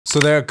So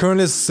there are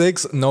currently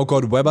 6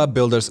 no-code web app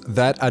builders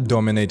that are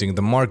dominating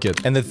the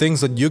market, and the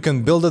things that you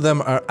can build with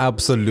them are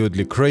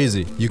absolutely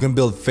crazy. You can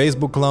build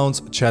Facebook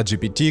clones,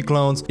 ChatGPT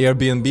clones,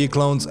 Airbnb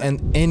clones,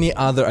 and any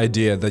other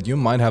idea that you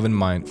might have in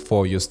mind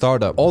for your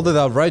startup, all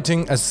without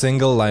writing a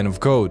single line of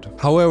code.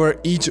 However,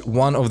 each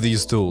one of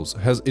these tools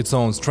has its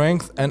own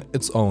strength and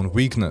its own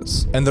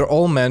weakness, and they're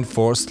all meant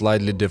for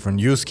slightly different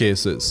use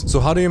cases. So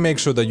how do you make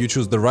sure that you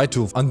choose the right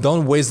tool and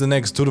don't waste the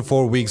next 2 to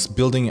 4 weeks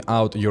building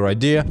out your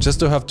idea just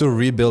to have to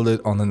rebuild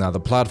it on another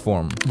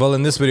platform? Well,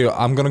 in this video,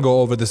 I'm gonna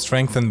go over the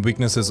strengths and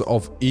weaknesses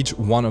of each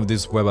one of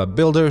these web app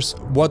builders,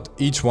 what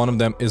each one of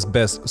them is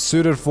best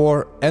suited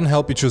for, and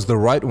help you choose the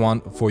right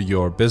one for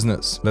your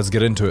business. Let's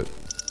get into it.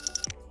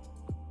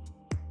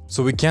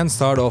 So we can't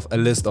start off a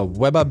list of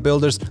web app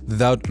builders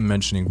without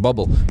mentioning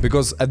Bubble,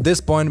 because at this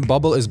point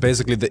Bubble is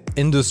basically the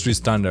industry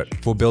standard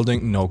for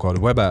building no-code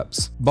web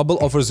apps. Bubble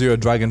offers you a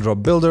drag and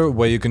drop builder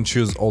where you can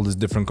choose all these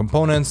different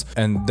components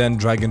and then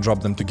drag and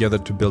drop them together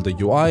to build a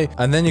UI,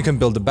 and then you can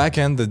build the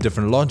backend, the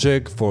different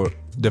logic for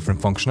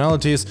different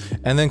functionalities,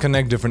 and then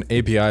connect different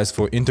APIs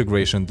for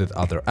integration with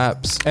other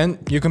apps. And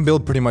you can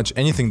build pretty much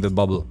anything with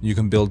Bubble. You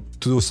can build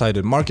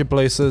two-sided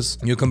marketplaces,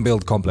 you can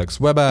build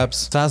complex web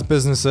apps, SaaS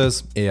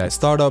businesses, AI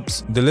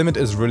startups. The limit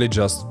is really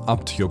just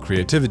up to your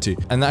creativity.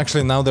 And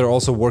actually now they're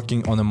also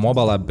working on a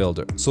mobile app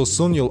builder. So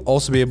soon you'll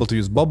also be able to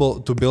use Bubble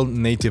to build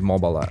native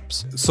mobile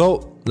apps.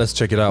 So let's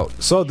check it out.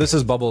 So this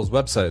is Bubble's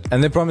website,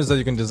 and they promise that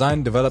you can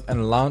design, develop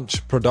and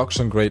launch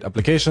production-grade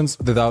applications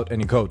without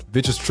any code,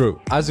 which is true.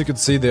 As you can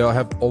see, they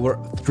have over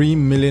 3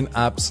 million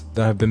apps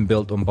that have been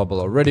built on Bubble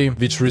already,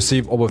 which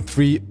receive over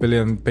 3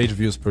 billion page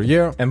views per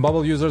year, and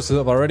Bubble users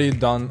have already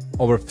done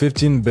over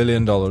 $15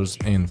 billion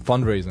in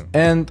fundraising.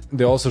 And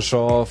they also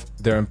show off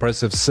their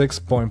impressive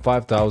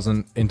 6.5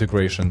 thousand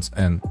integrations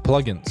and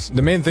plugins.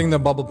 The main thing that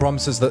Bubble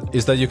promises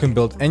is that you can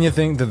build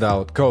anything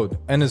without code,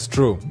 and it's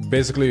true.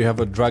 Basically, you have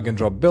a drag and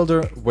drop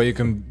builder where you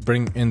can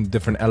bring in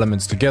different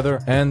elements together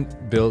and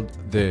build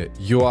the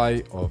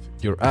UI of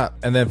your app.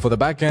 And then for the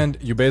backend,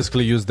 you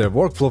basically use their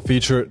workflow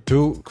feature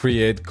to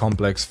create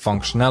complex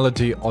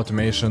functionality,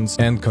 automations,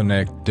 and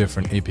connect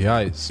different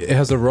APIs. It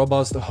has a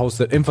robust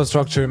hosted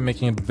infrastructure,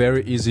 making it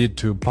very easy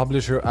to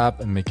publish your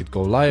app and make it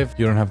go live.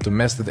 You don't have to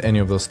mess with any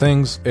of those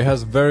things. It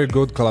has very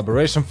good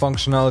collaboration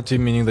functionality,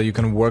 meaning that you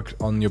can work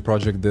on your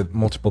project with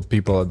multiple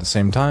people at the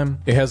same time.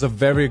 It has a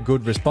very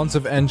good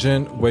responsive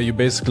engine where you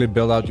basically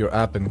build out your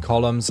app in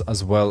columns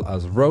as well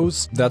as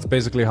rows. That's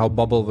basically how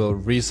Bubble will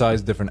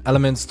resize different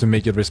elements to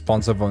make it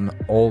responsive on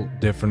all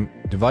different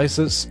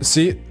devices.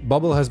 See,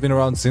 Bubble has been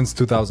around since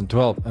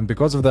 2012, and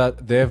because of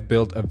that, they have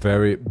built a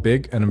very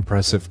big and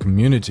impressive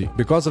community.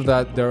 Because of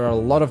that, there are a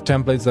lot of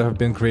templates that have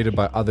been created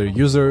by other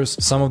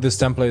users. Some of these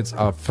templates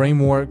are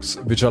frameworks,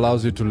 which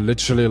allows you to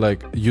literally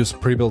use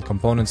pre-built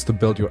components to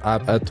build your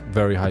app at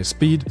very high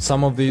speed.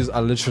 Some of these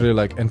are literally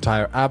like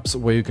entire apps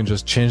where you can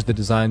just change the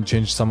design,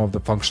 change some of the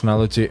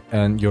functionality,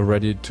 and you're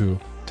ready to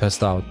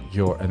test out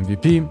your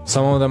MVP.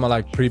 Some of them are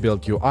like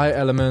pre-built UI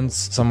elements,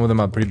 some of them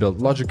are pre-built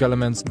logic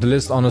elements. The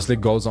list honestly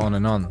goes on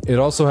and on. It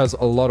also has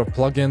a lot of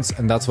plugins,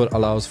 and that's what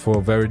allows for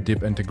very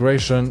deep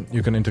integration.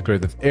 You can integrate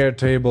with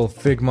Airtable,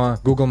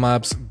 Figma, Google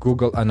Maps,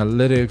 Google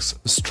Analytics,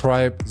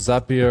 Stripe,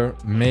 Zapier,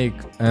 Make,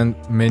 and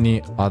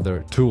many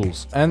other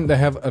tools. And they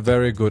have a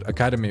very good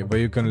academy where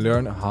you can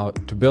learn how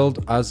to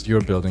build as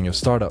you're building your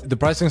startup. The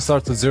pricing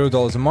starts at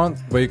 $0 a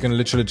month, where you can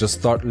literally just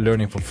start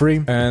learning for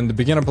free. And the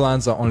beginner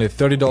plans are only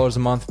 $30 a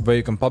month, where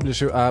you can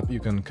publish your app, you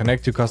can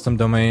connect your custom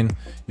domain,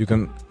 you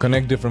can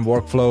connect different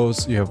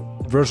workflows, you have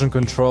version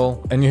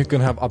control, and you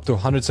can have up to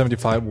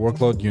 175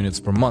 workload units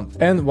per month.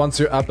 And once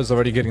your app is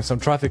already getting some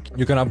traffic,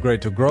 you can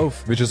upgrade to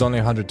Growth, which is only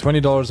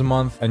 $120 a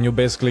month, and you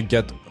basically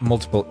get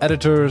multiple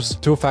editors,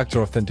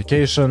 2-factor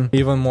authentication,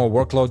 even more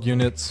workload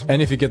units.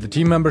 And if you get the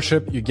team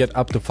membership, you get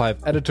up to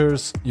 5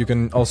 editors. You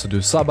can also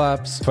do sub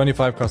apps,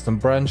 25 custom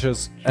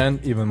branches,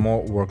 and even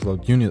more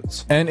workload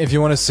units. And if you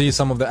want to see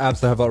some of the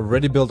apps that have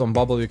already built on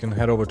Bubble, you can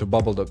head over to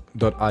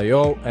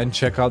bubble.io and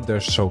check out their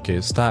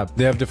showcase tab.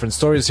 They have different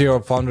stories here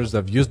of founders that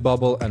have used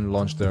Bubble and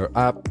launched their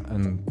app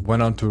and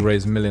went on to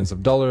raise millions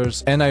of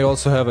dollars. And I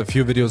also have a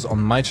few videos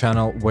on my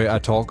channel where I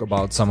talk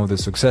about some of the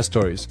success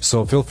stories,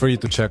 so feel free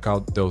to check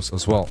out those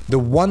as well. The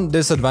one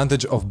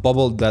disadvantage of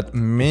Bubble that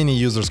many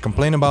users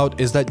complain about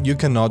is that you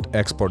cannot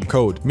export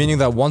code, meaning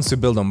that once you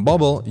build on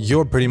Bubble,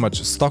 you're pretty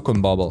much stuck on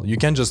Bubble. You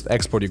can't just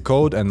export your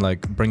code and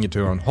bring it to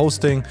your own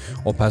hosting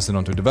or pass it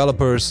on to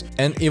developers.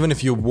 And even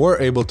if you were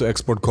able to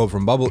export code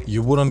from Bubble,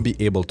 you wouldn't be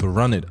able to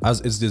run it,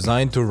 as it's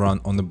designed to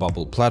run on the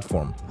Bubble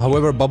platform.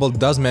 However, Bubble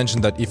does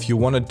mention that if you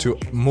wanted to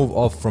move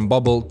off from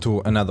Bubble to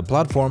another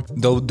platform,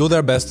 they'll do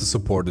their best to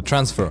support the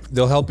transfer.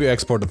 They'll help you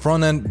export the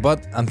front end,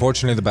 but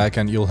unfortunately the back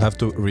end you'll have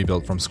to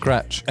rebuild from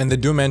scratch. And they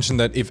do mention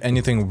that if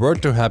anything were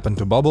to happen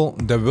to Bubble,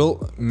 they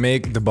will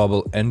make the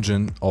Bubble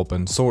engine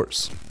open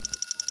source.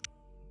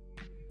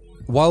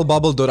 While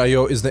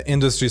Bubble.io is the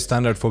industry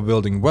standard for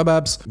building web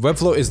apps,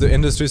 Webflow is the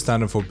industry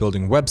standard for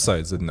building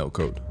websites with no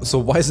code. So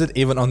why is it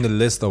even on the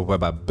list of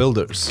web app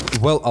builders?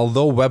 Well,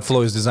 although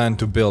Webflow is designed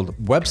to build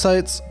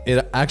websites,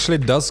 it actually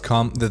does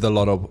come with a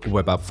lot of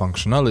web app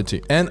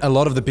functionality. And a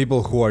lot of the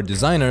people who are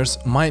designers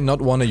might not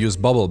want to use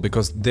Bubble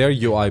because their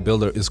UI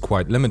builder is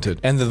quite limited.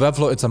 And with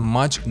Webflow, it's a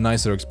much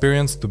nicer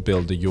experience to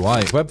build the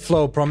UI.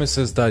 Webflow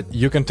promises that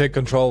you can take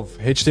control of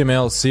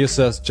HTML,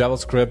 CSS,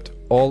 JavaScript,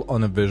 all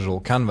on a visual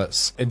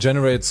canvas. It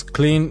generates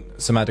clean,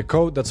 semantic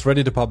code that's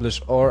ready to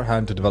publish or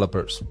hand to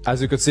developers.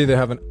 As you can see, they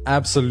have an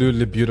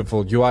absolutely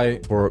beautiful UI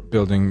for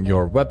building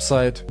your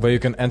website, where you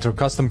can enter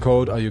custom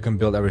code or you can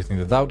build everything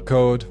without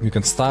code. You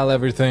can style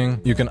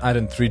everything, you can add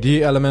in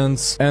 3D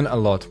elements, and a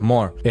lot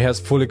more. It has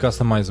fully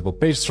customizable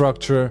page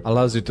structure,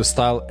 allows you to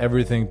style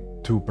everything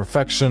to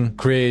perfection,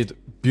 create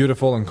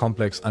beautiful and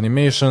complex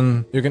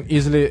animation. You can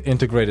easily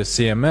integrate a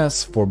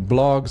CMS for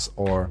blogs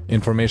or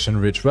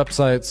information-rich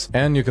websites,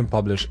 and you can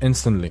publish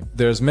instantly.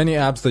 There's many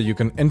apps that you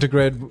can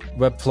integrate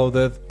Webflow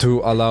with to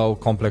allow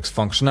complex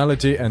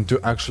functionality and to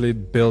actually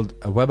build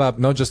a web app,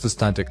 not just a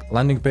static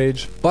landing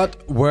page.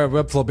 But where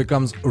Webflow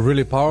becomes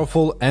really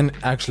powerful and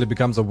actually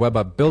becomes a web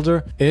app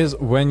builder is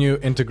when you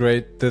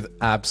integrate with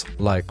apps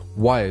like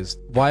Wise.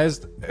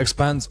 Wise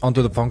expands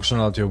onto the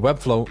functionality of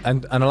Webflow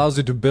and allows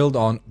you to build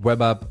on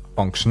web app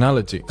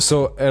functionality.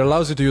 So it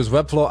allows you to use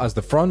Webflow as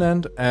the front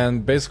end,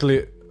 and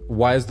basically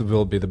Wise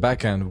will be the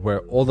back end where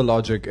all the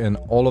logic and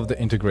all of the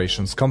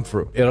integrations come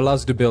through. It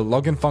allows you to build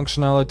login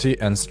functionality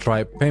and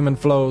Stripe payment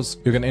flows.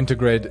 You can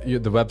integrate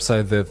the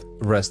website with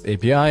REST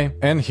API,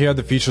 and here are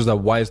the features that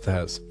Wise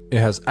has. It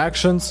has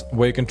actions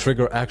where you can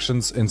trigger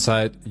actions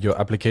inside your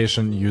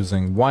application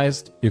using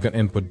Wise. You can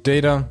input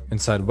data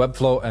inside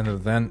Webflow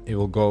and then it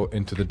will go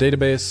into the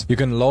database. You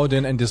can load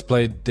in and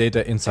display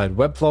data inside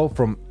Webflow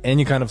from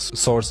any kind of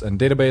source and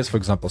database, for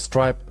example,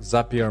 Stripe,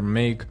 Zapier,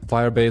 Make,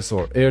 Firebase,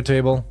 or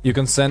Airtable. You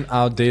can send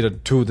out data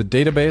to the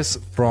database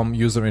from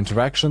user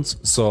interactions,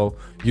 so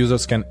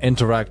users can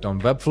interact on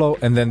Webflow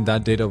and then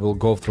that data will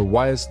go through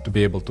Wise to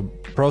be able to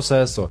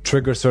process or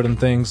trigger certain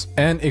things.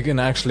 And it can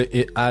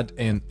actually add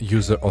in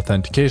user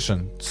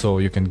authentication, so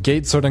you can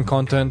gate certain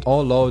content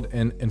or load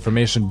in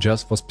information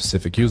just for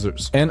specific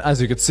users. And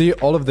as you can see,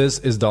 all of this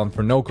is done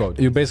for no code.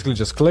 You basically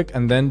just click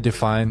and then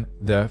define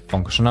the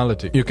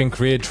functionality. You can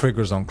create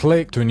triggers on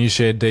click to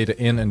initiate data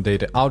in and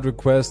data out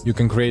requests. You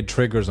can create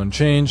triggers on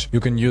change. You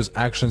can use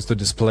actions to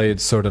display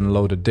certain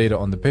loaded data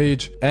on the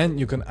page, and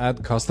you can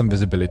add custom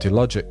visibility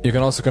logic. You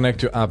can also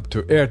connect your app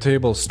to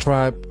Airtable,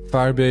 Stripe,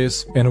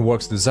 Firebase, and it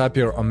works with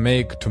Zapier or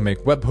Make to make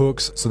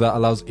webhooks, so that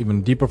allows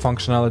even deeper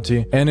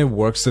functionality, and it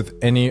works with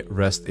any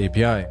REST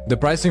API. The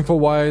pricing for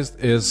Wise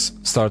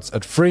starts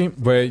at free,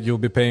 where you'll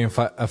be paying a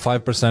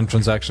 5%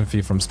 transaction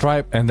fee from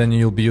Stripe, and then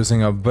you'll be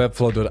using a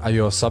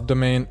Webflow.io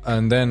subdomain,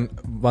 and then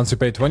once you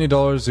pay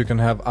 $20, you can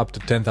have up to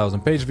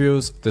 10,000 page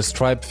views. The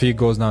Stripe fee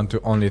goes down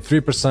to only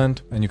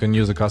 3%, and you can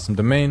use a custom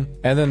domain.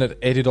 And then at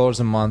 $80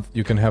 a month,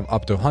 you can have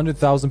up to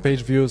 100,000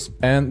 page views,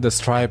 and the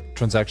Stripe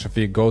transaction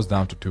fee goes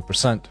down to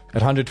 2%.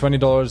 At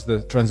 $120,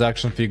 the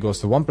transaction fee goes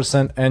to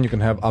 1%, and you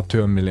can have up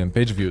to 1 million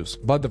page views.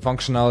 But the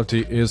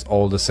functionality is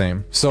all the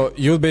same. So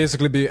you'll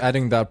basically be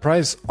adding that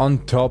price on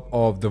top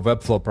of the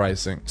Webflow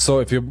pricing. So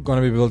if you're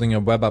going to be building a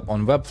web app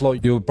on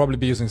Webflow, you'll probably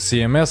be using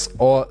CMS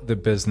or the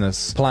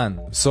business plan.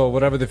 So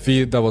whatever the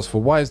fee that was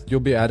for Wise, you'll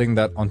be adding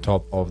that on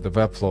top of the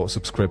Webflow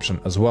subscription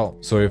as well.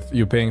 So if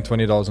you're paying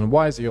 $20 on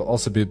Wise, you'll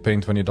also be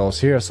paying $20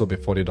 here, so it'll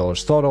be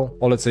 $40 total.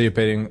 Or let's say you're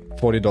paying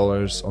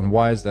 $40 on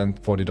Wise, then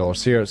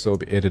 $40 here, so it'll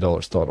be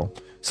 $80 total.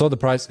 So the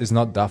price is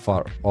not that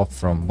far off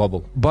from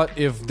Bubble. But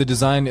if the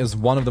design is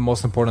one of the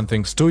most important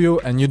things to you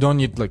and you don't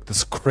need like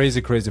this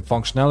crazy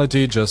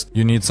functionality, just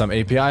you need some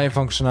API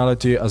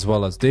functionality as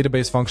well as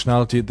database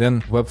functionality,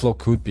 then Webflow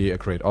could be a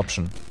great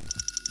option.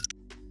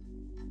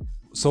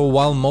 So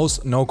while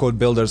most no-code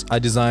builders are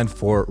designed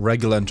for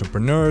regular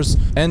entrepreneurs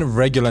and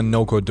regular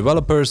no-code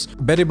developers,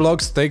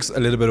 Bettyblocks takes a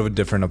little bit of a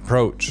different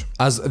approach,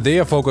 as they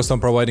are focused on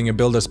providing a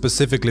builder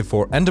specifically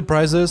for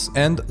enterprises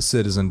and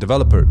citizen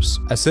developers.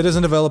 A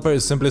citizen developer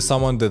is simply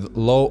someone with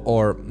low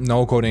or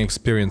no coding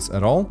experience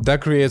at all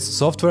that creates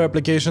software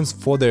applications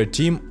for their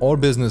team or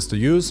business to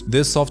use,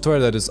 this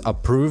software that is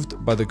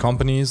approved by the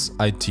company's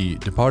IT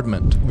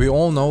department. We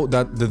all know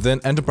that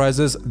within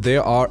enterprises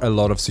there are a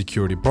lot of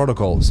security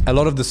protocols. A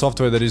lot of the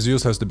software that is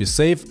used has to be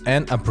safe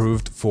and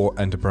approved for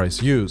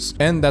enterprise use.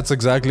 And that's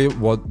exactly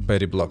what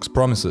Bettyblocks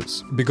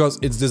promises, because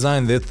it's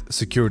designed with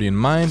security in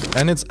mind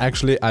and it's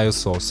actually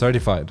ISO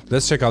certified.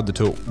 Let's check out the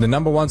tool. The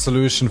 #1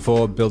 solution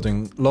for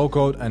building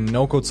low-code and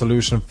no-code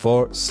solution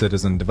for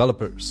citizen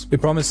developers. It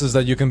promises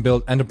that you can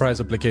build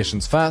enterprise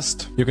applications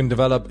fast, you can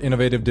develop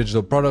innovative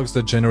digital products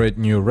that generate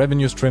new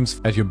revenue streams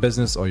at your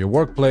business or your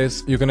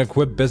workplace, you can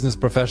equip business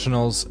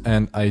professionals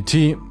and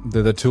IT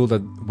with a tool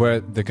where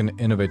they can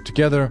innovate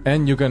together,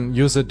 and you can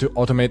use it to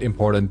automate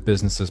important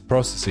businesses'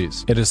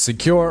 processes. It is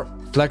secure,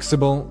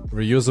 flexible,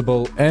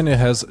 reusable, and it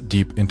has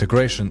deep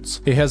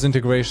integrations. It has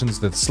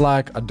integrations with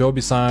Slack,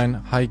 Adobe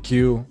Sign,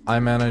 HiQ,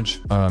 iManage,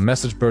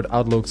 MessageBird,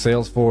 Outlook,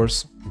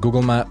 Salesforce,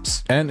 Google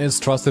Maps, and is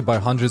trusted by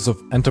hundreds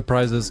of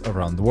enterprises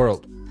around the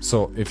world.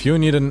 So if you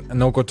need a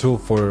no-code tool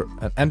for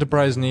an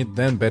enterprise need,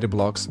 then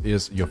Bettyblocks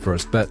is your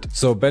first bet.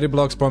 So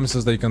Bettyblocks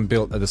promises that you can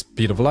build at the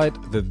speed of light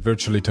with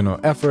virtually to no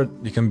effort,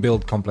 you can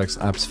build complex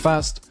apps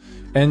fast,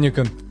 and you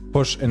can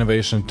push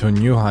innovation to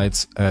new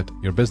heights at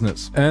your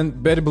business. And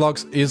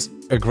Bettyblocks is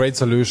a great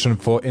solution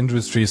for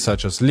industries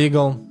such as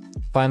legal,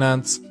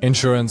 finance,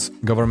 insurance,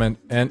 government,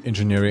 and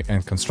engineering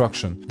and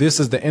construction. This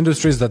is the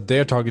industries that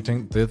they're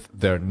targeting with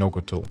their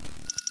no-code tool.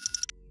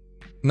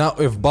 Now,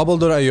 if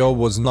Bubble.io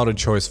was not a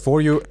choice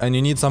for you and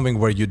you need something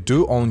where you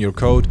do own your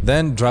code,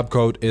 then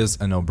Drapcode is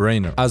a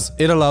no-brainer, as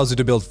it allows you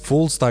to build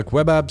full-stack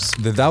web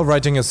apps without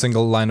writing a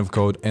single line of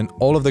code, and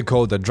all of the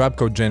code that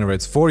Drapcode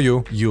generates for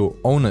you, you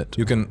own it.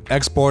 You can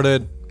export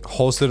it,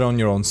 host it on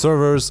your own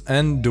servers,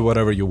 and do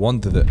whatever you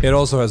want with it. It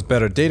also has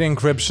better data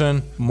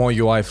encryption, more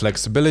UI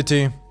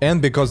flexibility,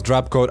 and because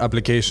Drapcode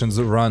applications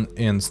run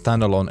in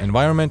standalone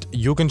environment,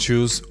 you can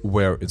choose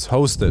where it's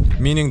hosted,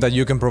 meaning that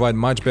you can provide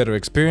much better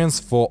experience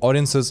for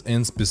audiences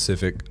in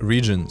specific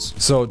regions.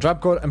 So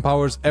Drapcode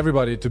empowers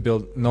everybody to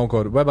build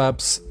no-code web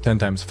apps 10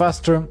 times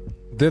faster,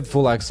 with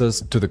full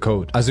access to the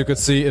code. As you could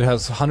see, it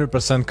has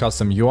 100%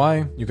 custom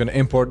UI. You can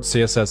import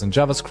CSS and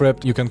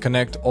JavaScript. You can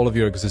connect all of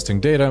your existing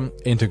data,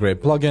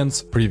 integrate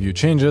plugins, preview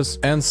changes,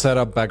 and set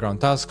up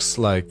background tasks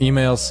like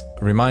emails,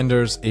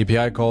 reminders,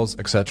 API calls,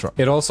 etc.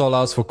 It also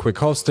allows for quick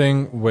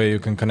hosting, where you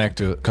can connect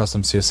to a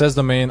custom CSS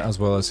domain as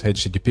well as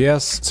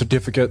HTTPS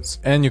certificates,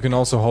 and you can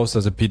also host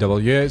as a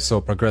PWA,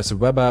 so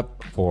progressive web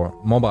app for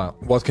mobile.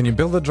 What can you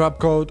build with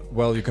Drapcode?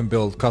 Well, you can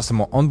build custom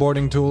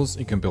onboarding tools,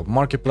 you can build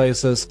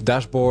marketplaces,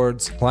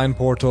 dashboards, client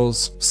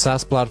portals,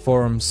 SaaS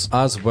platforms,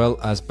 as well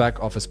as back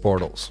office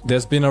portals.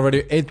 There's been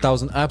already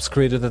 8,000 apps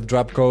created with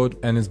Drapcode,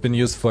 and it's been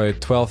used for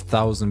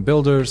 12,000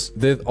 builders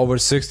with over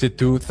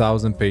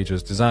 62,000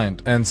 pages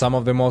designed. And some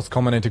of the most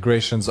common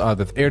integrations are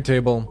with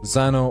Airtable,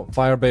 Xano,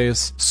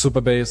 Firebase,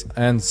 Supabase,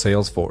 and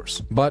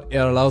Salesforce. But it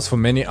allows for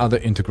many other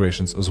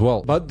integrations as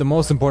well. But the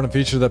most important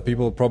feature that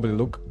people probably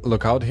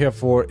look out here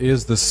for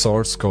is the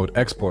source code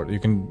export. You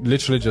can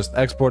literally just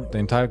export the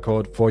entire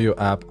code for your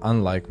app,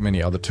 unlike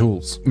many other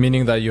tools.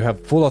 Meaning that you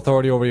have full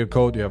authority over your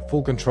code, you have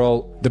full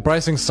control. The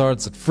pricing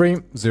starts at free,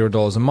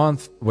 $0 a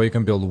month, where you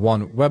can build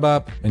one web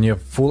app and you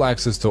have full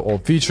access to all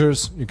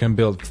features. You can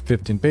build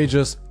 15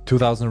 pages,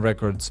 2,000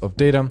 records of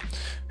data,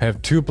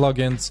 have 2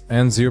 plugins,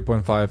 and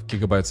 0.5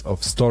 gigabytes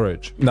of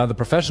storage. Now the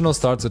professional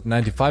starts at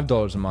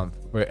 $95 a month,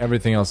 where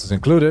everything else is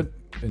included.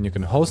 And you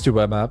can host your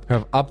web app,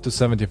 have up to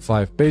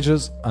 75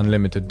 pages,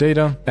 unlimited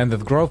data, and the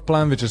growth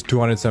plan, which is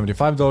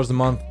 $275 a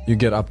month, you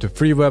get up to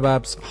 3 web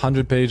apps,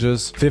 100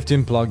 pages,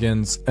 15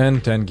 plugins,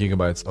 and 10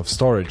 gigabytes of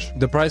storage.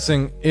 The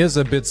pricing is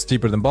a bit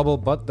steeper than Bubble,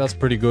 but that's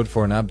pretty good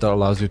for an app that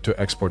allows you to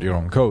export your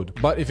own code.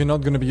 But if you're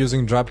not going to be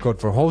using Drapcode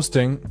for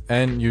hosting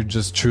and you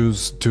just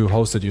choose to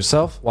host it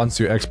yourself, once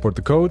you export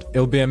the code,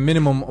 it'll be a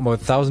minimum of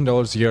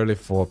 $1,000 yearly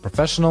for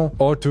professional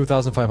or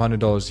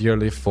 $2,500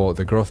 yearly for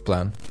the growth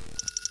plan.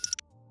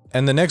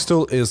 And the next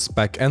tool is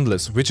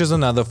Backendless, which is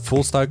another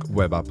full-stack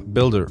web app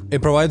builder.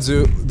 It provides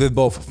you with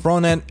both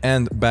front-end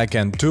and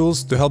back-end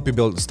tools to help you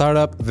build a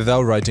startup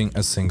without writing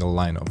a single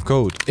line of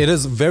code. It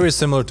is very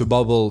similar to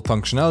Bubble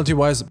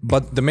functionality-wise,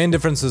 but the main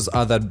differences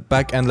are that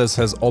Backendless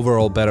has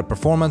overall better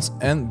performance,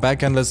 and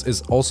Backendless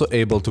is also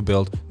able to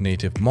build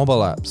native mobile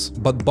apps.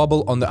 But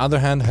Bubble, on the other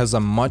hand, has a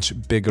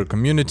much bigger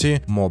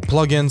community, more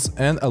plugins,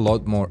 and a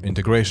lot more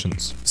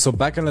integrations. So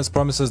Backendless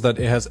promises that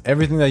it has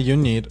everything that you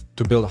need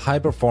to build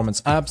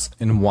high-performance apps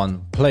in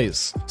one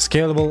place.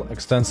 Scalable,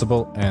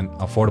 extensible, and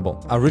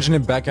affordable.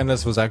 Originally,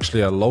 Backendless was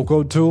actually a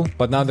low-code tool,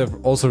 but now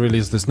they've also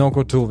released this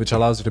no-code tool, which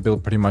allows you to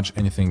build pretty much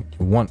anything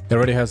you want. It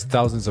already has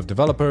thousands of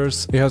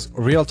developers, it has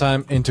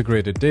real-time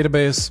integrated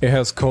database, it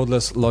has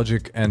codeless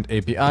logic and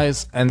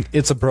APIs, and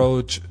its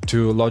approach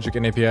to logic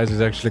and APIs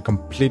is actually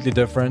completely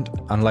different,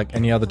 unlike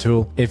any other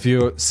tool. If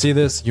you see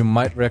this, you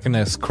might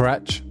recognize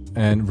Scratch,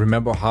 and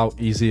remember how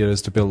easy it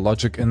is to build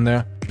logic in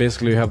there.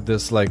 Basically, you have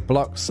this like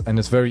blocks, and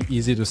it's very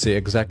easy to see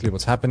exactly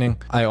what's happening.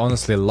 I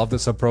honestly love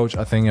this approach.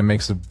 I think it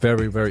makes it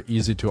very, very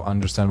easy to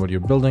understand what you're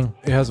building.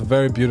 It has a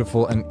very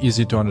beautiful and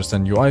easy to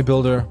understand UI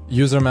builder,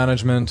 user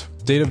management,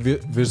 data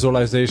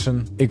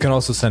visualization. It can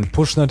also send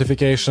push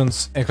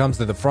notifications. It comes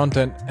with the front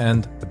end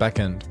and the back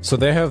end. So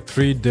they have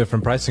 3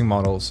 different pricing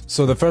models.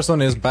 So the first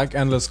one is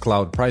Backendless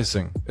cloud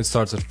pricing. It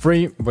starts at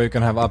free, where you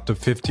can have up to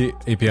 50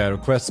 API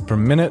requests per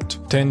minute,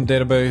 10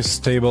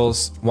 database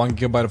tables, 1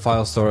 gigabyte of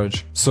file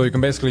storage. So you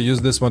can basically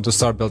use this one to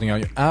start building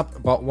out your app,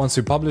 but once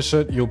you publish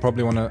it, you'll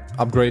probably want to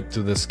upgrade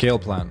to the scale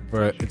plan,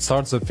 where it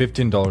starts at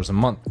 $15 a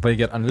month, where you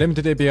get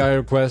unlimited API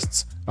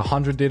requests,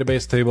 100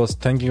 database tables,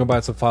 10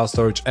 gigabytes of file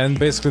storage. And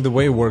basically the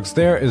way it works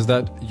there is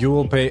that you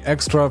will pay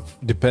extra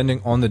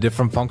depending on the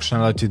different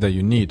functionality that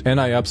you need. And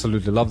I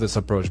absolutely love this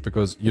approach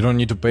because you don't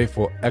need to pay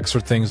for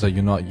extra things that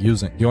you're not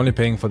using. You're only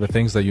paying for the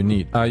things that you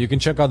need. You can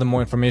check out the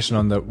more information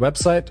on the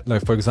website.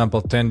 Like for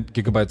example, 10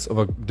 gigabytes of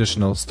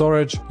additional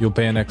storage, you'll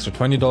pay an extra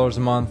 $20 a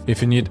month.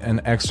 If you need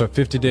an extra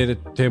 50 data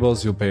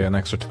tables, you'll pay an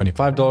extra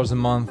 $25 a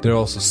month. There are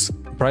also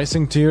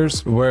pricing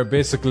tiers where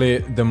basically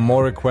the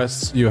more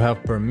requests you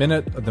have per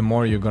minute, the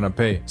more you're gonna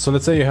pay. So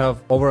let's say you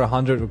have over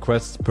 100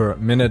 requests per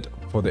minute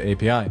for the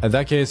API. In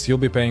that case, you'll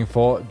be paying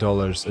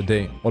 $4 a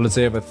day. Or let's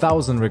say you have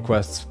 1,000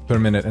 requests per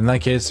minute. In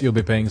that case, you'll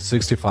be paying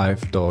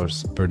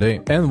 $65 per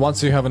day. And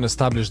once you have an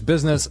established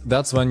business,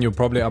 that's when you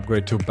probably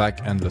upgrade to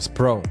Backendless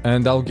Pro.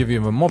 And that'll give you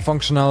even more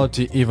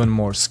functionality, even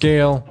more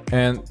scale.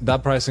 And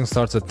that pricing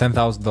starts at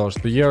 $10,000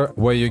 per year,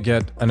 where you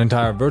get an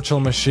entire virtual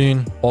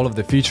machine, all of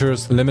the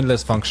features,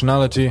 limitless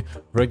functionality,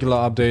 regular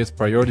updates,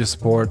 priority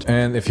support.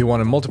 And if you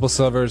wanted multiple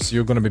servers,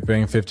 you're going to be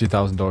paying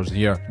 $50,000 a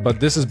year.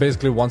 But this is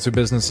basically once your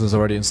business is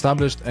already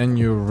established and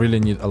you really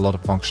need a lot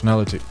of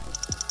functionality.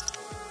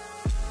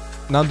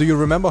 Now, do you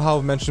remember how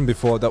I mentioned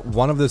before that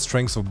one of the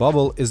strengths of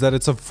Bubble is that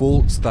it's a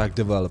full stack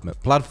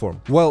development platform?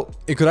 Well,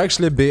 it could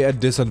actually be a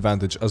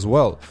disadvantage as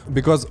well,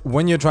 because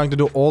when you're trying to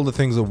do all the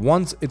things at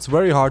once, it's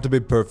very hard to be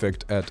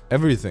perfect at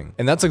everything.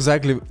 And that's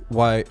exactly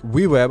why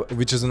WeWeb,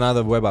 which is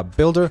another web app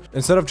builder,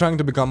 instead of trying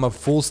to become a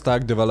full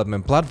stack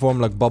development platform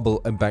like Bubble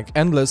and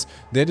Backendless,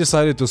 they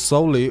decided to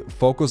solely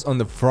focus on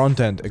the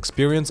front-end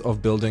experience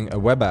of building a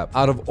web app.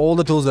 Out of all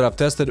the tools that I've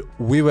tested,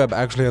 WeWeb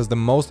actually has the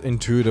most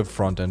intuitive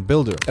front-end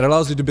builder. It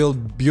allows you to build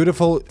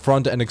beautiful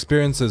front-end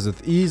experiences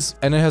with ease,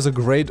 and it has a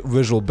great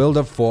visual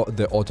builder for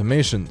the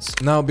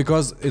automations. Now,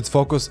 because its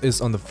focus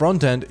is on the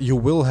front end, you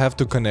will have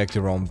to connect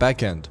your own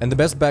backend. And the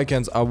best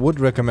backends I would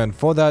recommend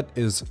for that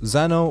is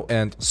Xano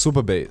and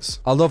Supabase.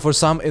 Although for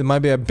some it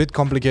might be a bit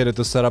complicated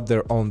to set up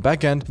their own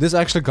backend, this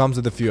actually comes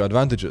with a few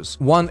advantages.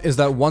 One is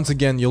that once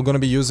again you're going to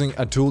be using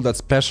a tool that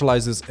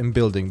specializes in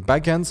building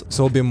backends,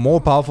 so it'll be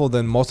more powerful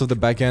than most of the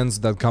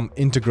backends that come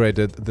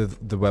integrated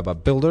with the web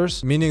app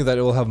builders, meaning that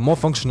it will have more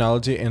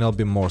functionality and it'll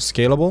be more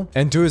scalable.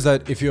 And two is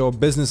that if your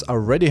business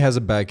already has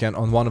a backend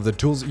on one of the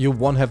tools, you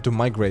won't have to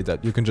migrate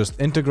that. You can just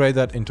integrate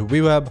that into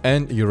WeWeb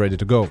and you're ready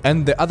to go.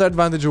 And the other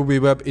advantage of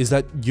WeWeb is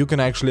that you can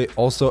actually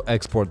also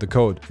export the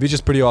code, which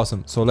is pretty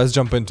awesome. So let's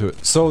jump into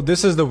it. So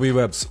this is the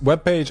WeWeb's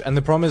webpage, and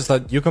the promise is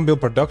that you can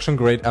build production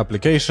grade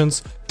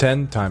applications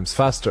 10 times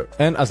faster.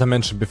 And as I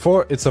mentioned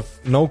before, it's a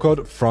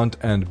no-code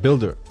front-end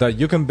builder that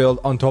you can build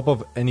on top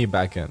of any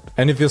backend.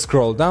 And if you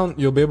scroll down,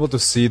 you'll be able to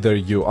see their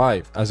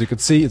UI. As you can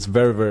see, it's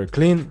very, very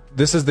clean.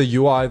 This is the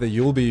UI that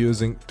you'll be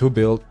using to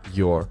build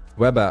your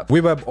web app.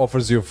 WeWeb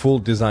offers you full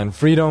design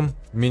freedom,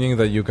 meaning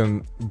that you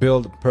can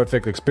build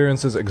perfect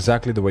experiences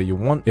exactly the way you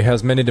want. It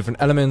has many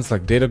different elements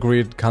like data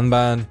grid,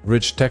 Kanban,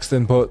 rich text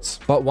inputs.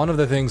 But one of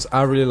the things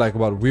I really like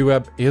about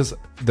WeWeb is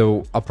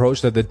the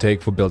approach that they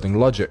take for building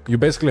logic. You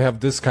basically have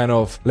this kind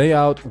of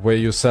layout where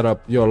you set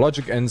up your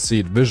logic and see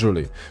it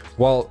visually.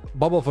 While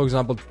Bubble, for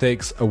example,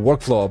 takes a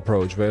workflow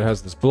approach where it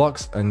has these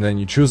blocks and then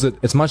you choose it.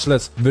 It's much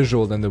less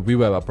visual than the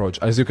WeWeb approach,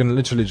 as you can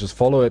literally just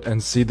follow it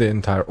and see the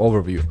entire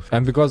overview.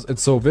 And because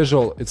it's so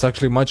visual, it's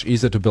actually much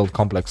easier to build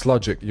complex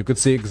logic. You could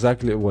see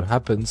exactly what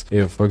happens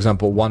if, for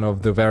example, one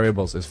of the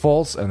variables is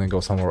false and then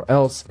goes somewhere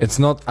else. It's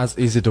not as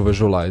easy to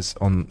visualize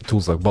on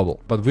tools like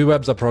Bubble. But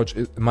WeWeb's approach,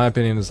 in my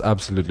opinion, is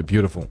absolutely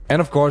beautiful.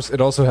 And of course, it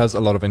also has a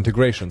lot of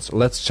integrations.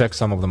 Let's check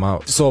some of them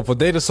out. So for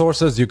data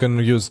sources, you can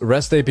use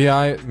REST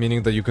API,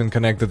 meaning that you can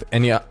connect with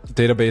any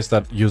database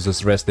that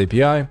uses REST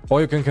API,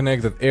 or you can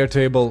connect with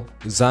Airtable,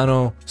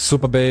 Xano,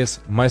 Supabase,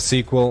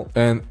 MySQL,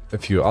 and a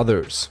few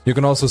others. You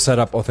can also set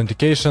up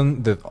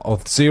authentication with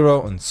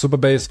Auth0 and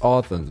Supabase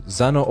Auth and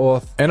Xano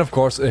Auth. And of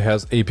course, it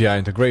has API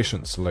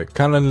integrations like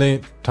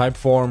Calendly,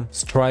 Typeform,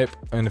 Stripe,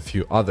 and a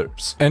few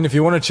others. And if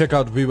you want to check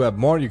out WeWeb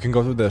more, you can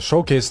go to the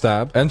Showcase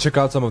tab and check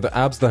out some of the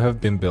apps that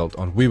have been built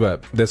on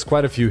WeWeb. There's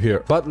quite a few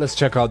here, but let's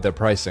check out their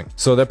pricing.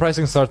 So their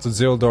pricing starts at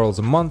 $0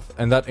 a month,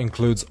 and that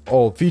includes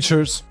all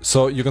features.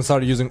 So you can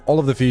start using all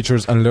of the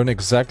features and learn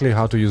exactly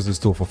how to use this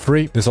tool for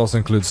free. This also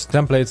includes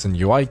templates and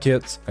UI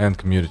kits and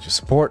community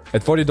support.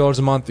 At $40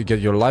 a month, you get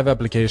your live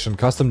application,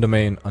 custom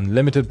domain,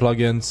 unlimited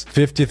plugins,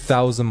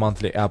 50,000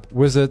 monthly app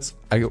visits,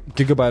 a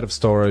gigabyte of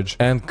storage,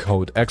 and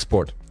code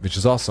export, which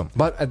is awesome.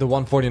 But at the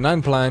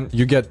 $149 plan,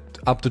 you get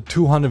up to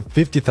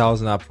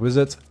 250,000 app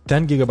visits,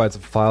 10 gigabytes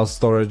of file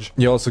storage.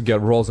 You also get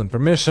roles and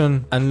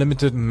permission,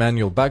 unlimited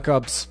manual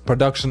backups,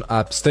 production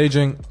app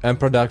staging, and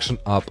production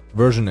app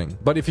versioning.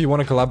 But if you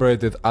want to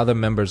collaborate with other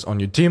members on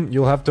your team,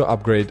 you'll have to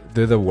upgrade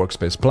to the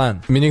workspace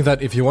plan. Meaning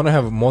that if you want to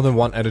have more than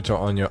one editor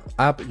on your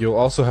app, you'll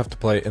also have to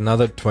pay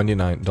another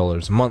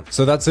 $29 a month.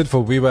 So that's it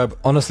for WeWeb.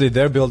 Honestly,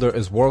 their builder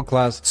is world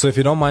class. So if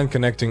you don't mind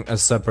connecting a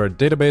separate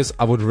database,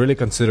 I would really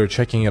consider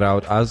checking it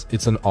out, as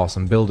it's an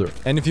awesome builder.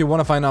 And if you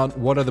want to find out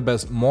what are the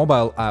best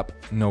mobile app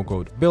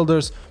no-code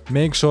builders,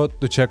 make sure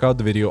to check out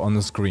the video on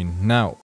the screen now.